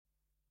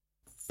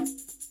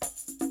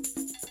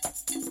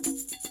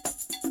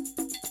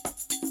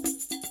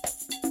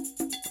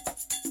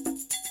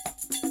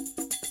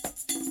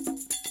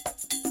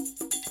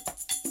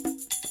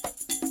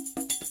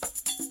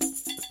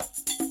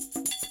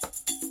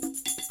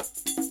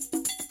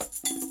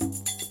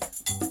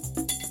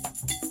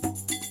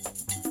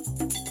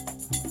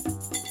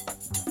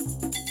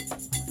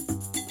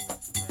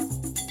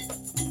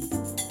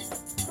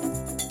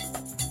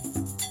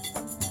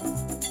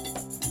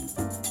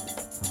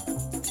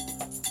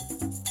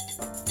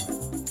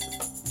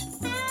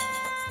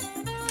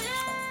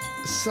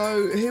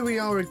So here we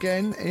are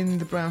again in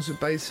the Brownswood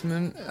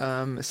basement.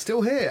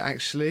 Still here,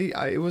 actually.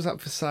 It was up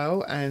for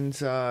sale, and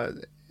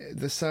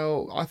the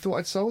sale, I thought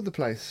I'd sold the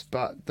place,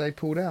 but they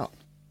pulled out.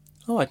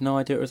 Oh, I had no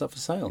idea it was up for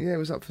sale. Yeah, it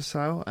was up for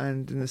sale,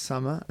 and in the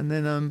summer, and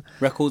then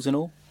records and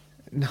all.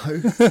 No,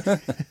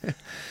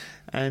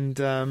 and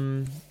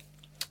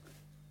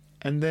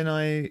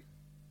then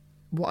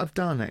what I've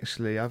done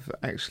actually, I've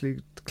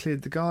actually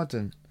cleared the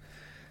garden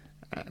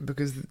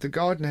because the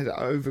garden had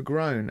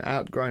outgrown,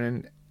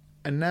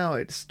 and now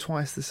it's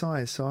twice the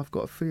size. So I've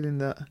got a feeling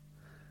that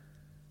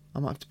I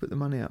might have to put the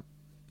money up,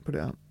 put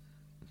it up,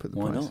 put the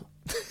Why price.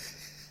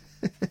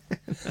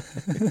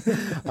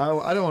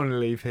 Not? I don't want to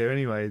leave here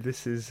anyway. I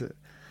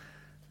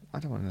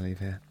don't want to leave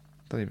here.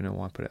 Don't even know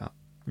why I put it up,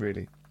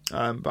 really.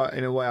 But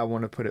in a way, I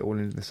want to put it all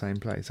in the same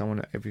place. I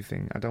want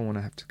everything. I don't want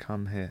to have to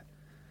come here.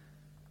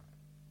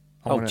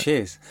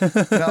 Cheers.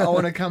 No, I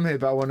want to come here,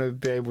 but I want to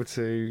be able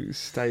to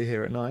stay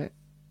here at night.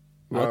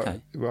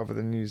 Okay. Rather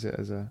than use it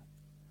as a...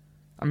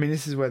 I mean,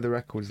 this is where the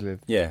records live.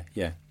 Yeah,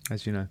 yeah.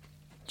 As you know.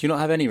 Do you not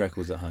have any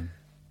records at home?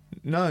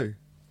 No.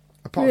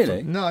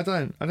 Really? No, I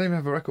don't. I don't even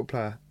have a record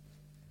player.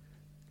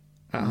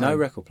 No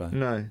record player?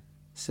 No.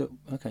 So,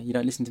 okay, you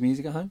don't listen to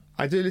music at home?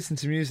 I do listen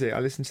to music. I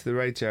listen to the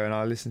radio and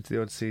I listen to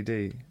the odd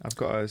CD. I've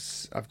got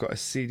a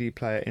CD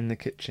player in the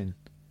kitchen.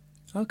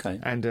 Okay.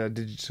 And a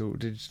digital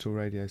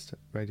radio.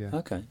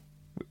 Okay.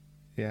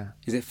 Yeah.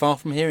 Is it far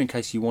from here in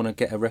case you want to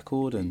get a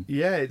record? And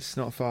yeah, it's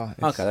not far.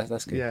 Okay,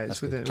 that's good. Yeah, it's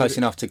good. Close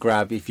enough to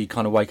grab if you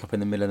kind of wake up in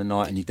the middle of the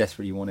night and you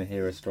desperately want to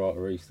hear a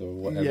Strata East or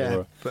whatever.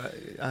 Yeah, but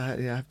I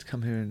have to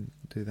come here and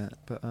do that.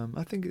 But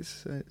I think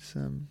it's.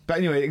 But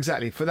anyway,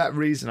 exactly for that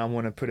reason, I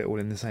want to put it all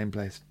in the same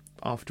place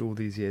after all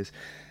these years.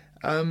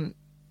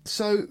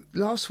 So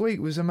last week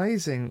was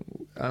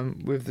amazing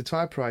with the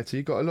typewriter.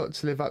 You got a lot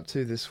to live up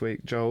to this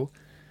week, Joel,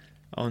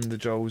 on the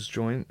Joel's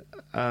joint.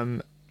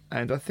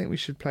 And I think we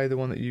should play the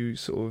one that you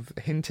sort of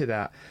hinted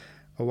at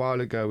a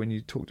while ago when you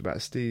talked about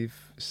Steve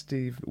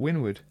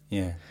Winwood.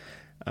 Yeah.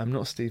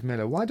 Not Steve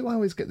Miller. Why do I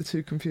always get the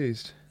two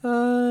confused?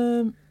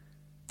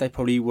 They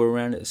probably were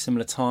around at a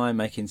similar time,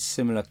 making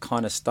similar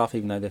kind of stuff,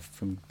 even though they're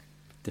from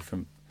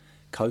different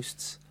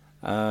coasts.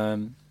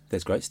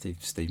 There's great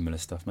Steve Miller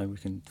stuff. Maybe we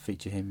can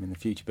feature him in the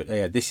future. But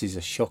yeah, this is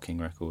a shocking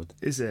record.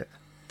 Is it?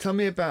 Tell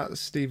me about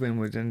Steve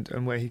Winwood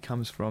and where he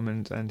comes from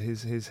and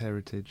his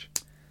heritage.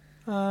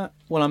 Well,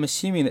 I'm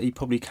assuming that he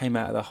probably came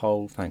out of the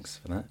whole... Thanks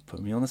for that. Put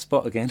me on the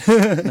spot again.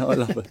 No, I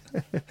love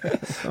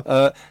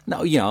it.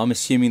 I'm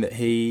assuming that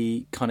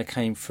he kind of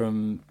came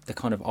from the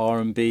kind of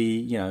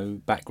R&B,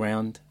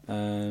 background.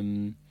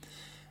 And,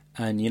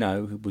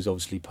 was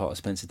obviously part of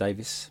Spencer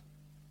Davis,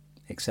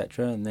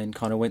 etc. And then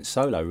kind of went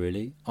solo,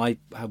 really. I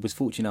was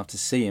fortunate enough to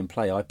see him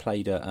play. I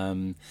played at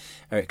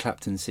Eric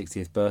Clapton's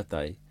 60th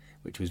birthday,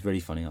 which was really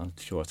funny. I'm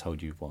sure I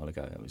told you a while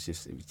ago. It was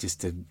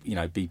just to,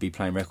 be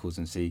playing records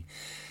and see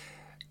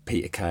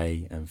Peter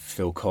Kay and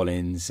Phil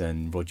Collins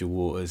and Roger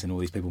Waters and all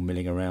these people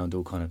milling around,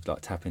 all kind of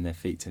like tapping their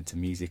feet to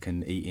music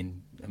and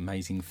eating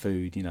amazing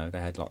food. They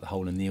had like the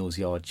whole of Neil's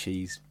Yard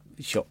cheese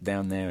shop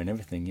down there and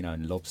everything,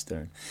 and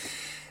lobster.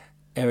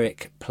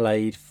 Eric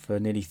played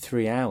for nearly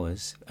 3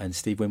 hours and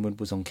Steve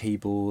Winwood was on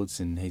keyboards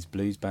and his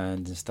blues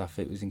band and stuff.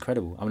 It was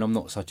incredible. I mean, I'm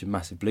not such a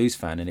massive blues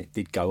fan and it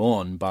did go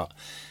on, but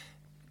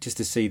just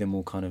to see them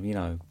all kind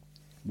of,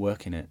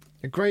 working it.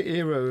 A great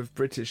era of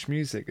British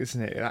music,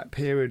 isn't it? That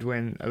period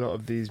when a lot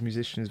of these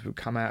musicians would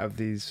come out of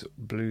these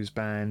blues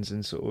bands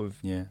and sort of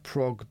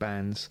prog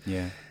bands.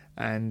 Yeah.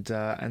 And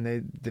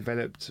they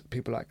developed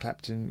people like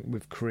Clapton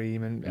with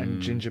Cream and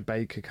Ginger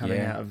Baker coming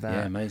out of that.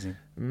 Yeah, amazing.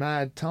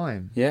 Mad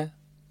time. Yeah.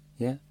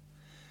 Yeah.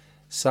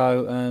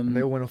 So and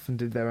they all went off and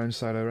did their own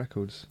solo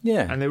records.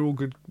 Yeah. And they were all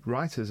good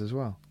writers as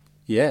well.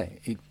 Yeah,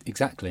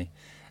 exactly.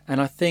 And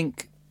I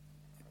think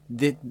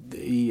the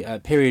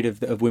period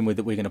of Winwood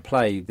that we're going to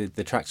play,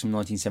 the tracks from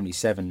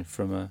 1977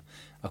 from a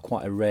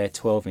quite a rare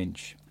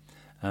 12-inch.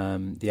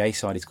 The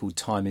A-side is called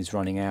Time Is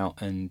Running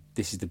Out, and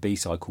this is the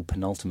B-side called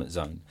Penultimate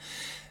Zone.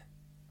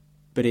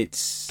 But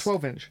it's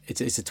 12-inch.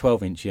 It's a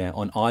 12-inch,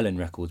 on Island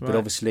Records. Right. But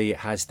obviously it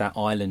has that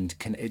Island.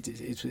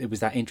 It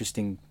was that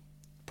interesting,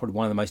 probably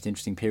one of the most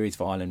interesting periods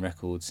for Island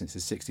Records since the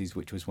 60s,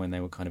 which was when they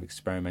were kind of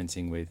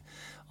experimenting with,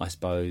 I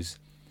suppose,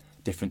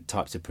 different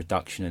types of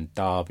production and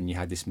dub, and you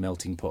had this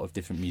melting pot of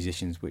different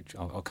musicians, which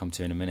I'll come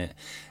to in a minute.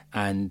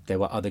 And there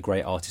were other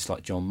great artists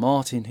like John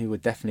Martin who were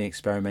definitely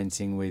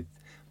experimenting with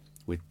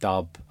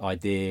dub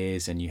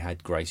ideas, and you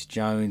had Grace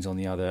Jones on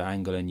the other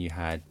angle, and you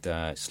had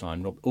Sly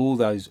and Rob,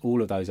 all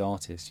of those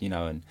artists,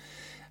 and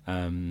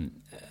and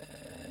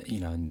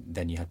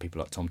then you had people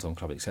like Tom Tom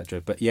Club,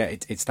 etc. But yeah,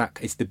 it's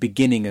the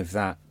beginning of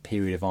that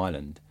period of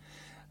Ireland,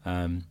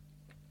 and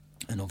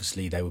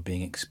obviously they were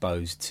being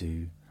exposed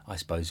to, I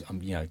suppose,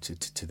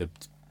 to the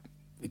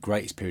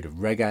greatest period of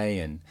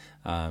reggae and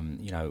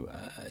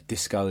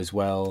disco as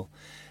well,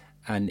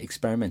 and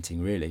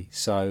experimenting really.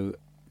 So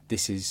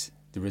this is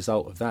the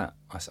result of that,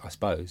 I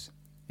suppose.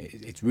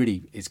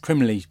 It's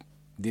criminally.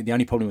 The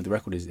only problem with the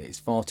record is it's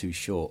far too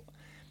short.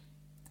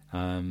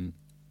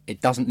 It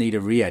doesn't need a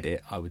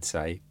re-edit, I would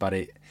say, but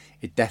it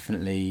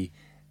definitely,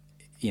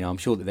 I'm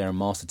sure that there are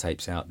master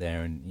tapes out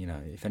there, and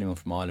if anyone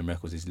from Island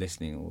Records is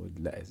listening or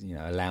would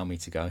allow me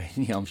to go,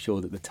 I'm sure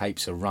that the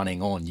tapes are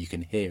running on. You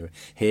can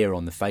hear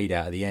on the fade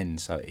out at the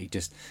end, so it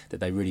just that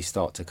they really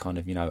start to kind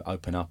of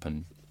open up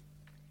and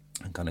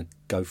kind of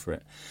go for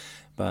it.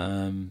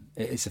 But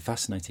it's a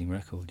fascinating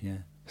record, yeah.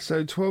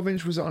 So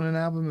 12-inch was on an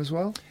album as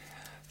well?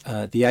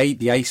 The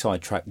A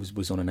side track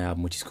was on an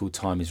album which is called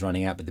Time Is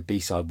Running Out, but the B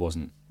side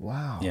wasn't.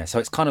 Wow. Yeah, so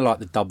it's kind of like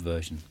the dub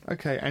version.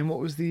 Okay, and what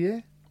was the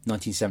year?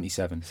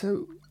 1977.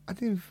 So I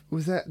think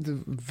was that the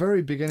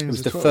very beginning? It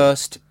was the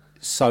first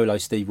solo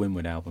Steve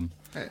Winwood album.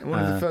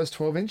 One of the first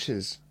 12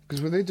 inches.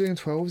 Because were they doing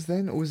 12s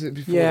then, or was it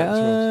before? Yeah, that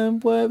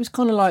 12s? well, it was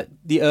kind of like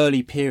the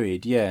early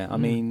period. Yeah, I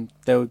mean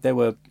there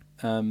were.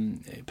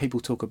 People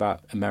talk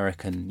about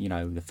American,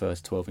 the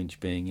first 12-inch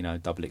being,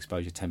 Double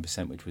Exposure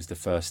 10%, which was the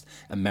first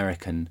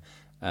American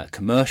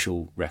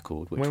commercial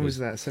record. Which when was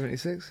that,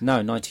 76? No,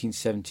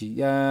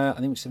 1970, I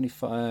think it was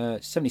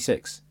 75,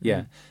 76,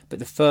 yeah. But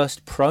the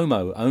first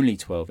promo-only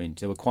 12-inch,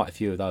 there were quite a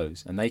few of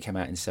those, and they came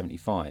out in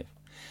 75.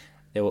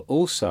 There were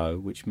also,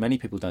 which many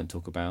people don't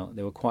talk about,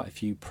 there were quite a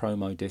few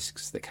promo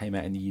discs that came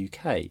out in the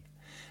UK,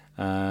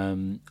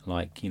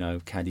 like,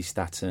 Candy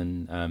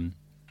Staton,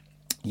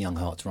 Young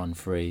Hearts Run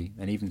Free,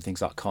 and even things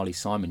like Carly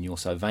Simon, You're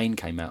So Vain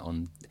came out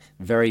on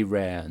very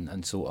rare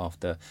and sought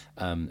after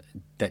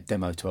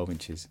demo 12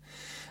 inches.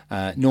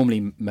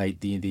 Normally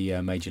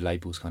the major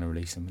labels kind of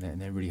release them, and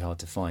they're really hard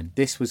to find.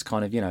 This was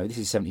kind of, this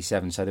is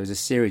 77, so there was a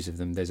series of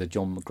them. There's a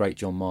great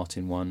John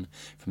Martin one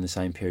from the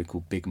same period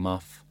called Big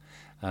Muff.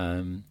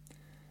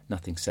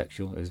 Nothing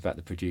sexual, it was about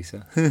the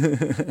producer.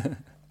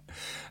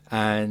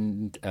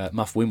 And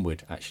Muff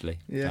Winwood, actually.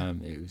 Yeah.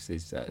 It was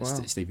his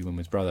Stevie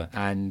Winwood's brother.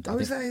 And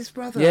is that his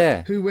brother?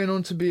 Yeah. Who went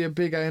on to be a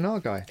big A&R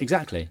guy?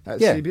 Exactly. At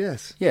yeah.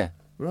 CBS? Yeah.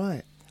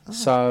 Right. Oh,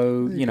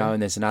 so,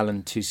 and there's an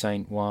Alan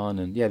Toussaint one,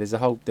 and there's a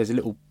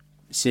little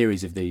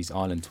series of these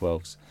Island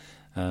 12s.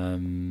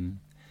 And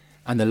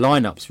the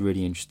lineup's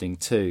really interesting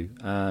too.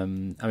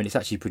 It's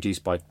actually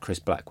produced by Chris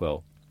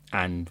Blackwell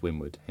and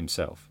Winwood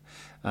himself.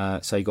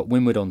 So you got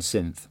Winwood on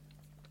synth,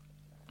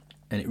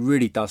 and it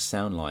really does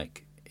sound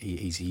like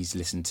he's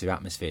listened to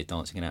Atmosphere,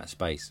 Dancing in Outer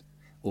Space,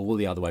 or all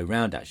the other way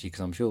round, actually,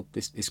 because I'm sure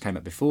this came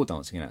out before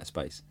Dancing in Outer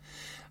Space.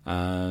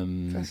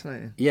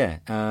 Fascinating.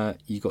 Yeah,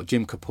 you got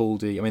Jim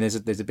Capaldi. I mean,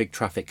 there's a big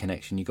Traffic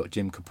connection. You got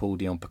Jim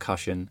Capaldi on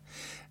percussion.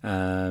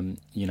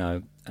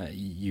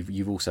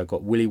 You've also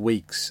got Willie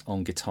Weeks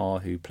on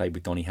guitar, who played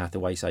with Donny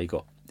Hathaway. So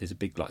there's a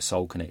big like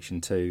soul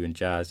connection too, and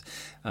jazz.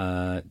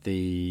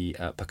 The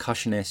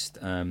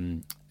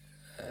percussionist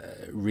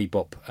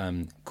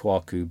Rebop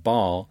Kwaku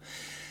Bar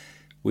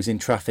was in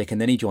Traffic,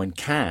 and then he joined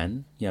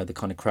Can, the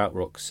kind of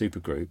krautrock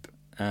supergroup.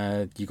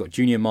 You've got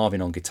Junior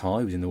Marvin on guitar,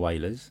 who was in the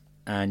Wailers,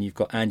 and you've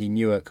got Andy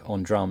Newark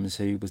on drums,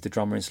 who was the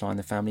drummer in Sly and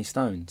the Family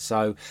Stone.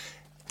 So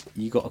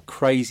you got a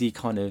crazy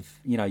kind of,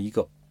 you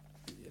got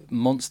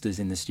monsters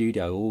in the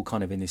studio, all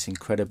kind of in this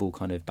incredible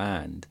kind of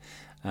band,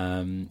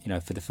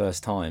 for the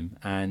first time,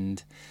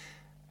 and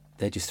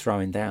they're just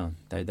throwing down.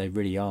 They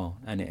really are,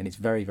 and it's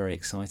very, very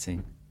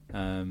exciting,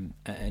 and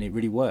it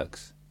really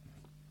works.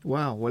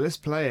 Wow, well, let's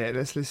play it,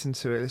 let's listen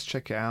to it, let's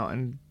check it out.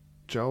 And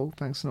Joel,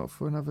 thanks a lot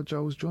for another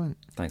Joel's Joint.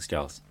 Thanks,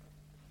 Giles.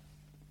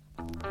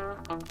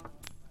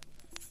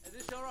 Is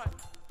this all right?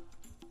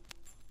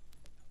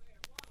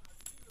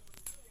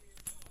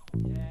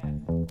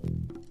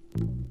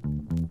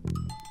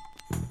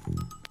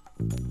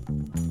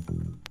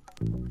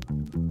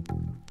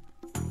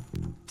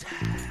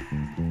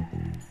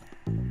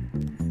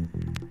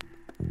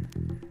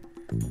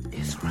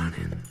 It's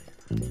running.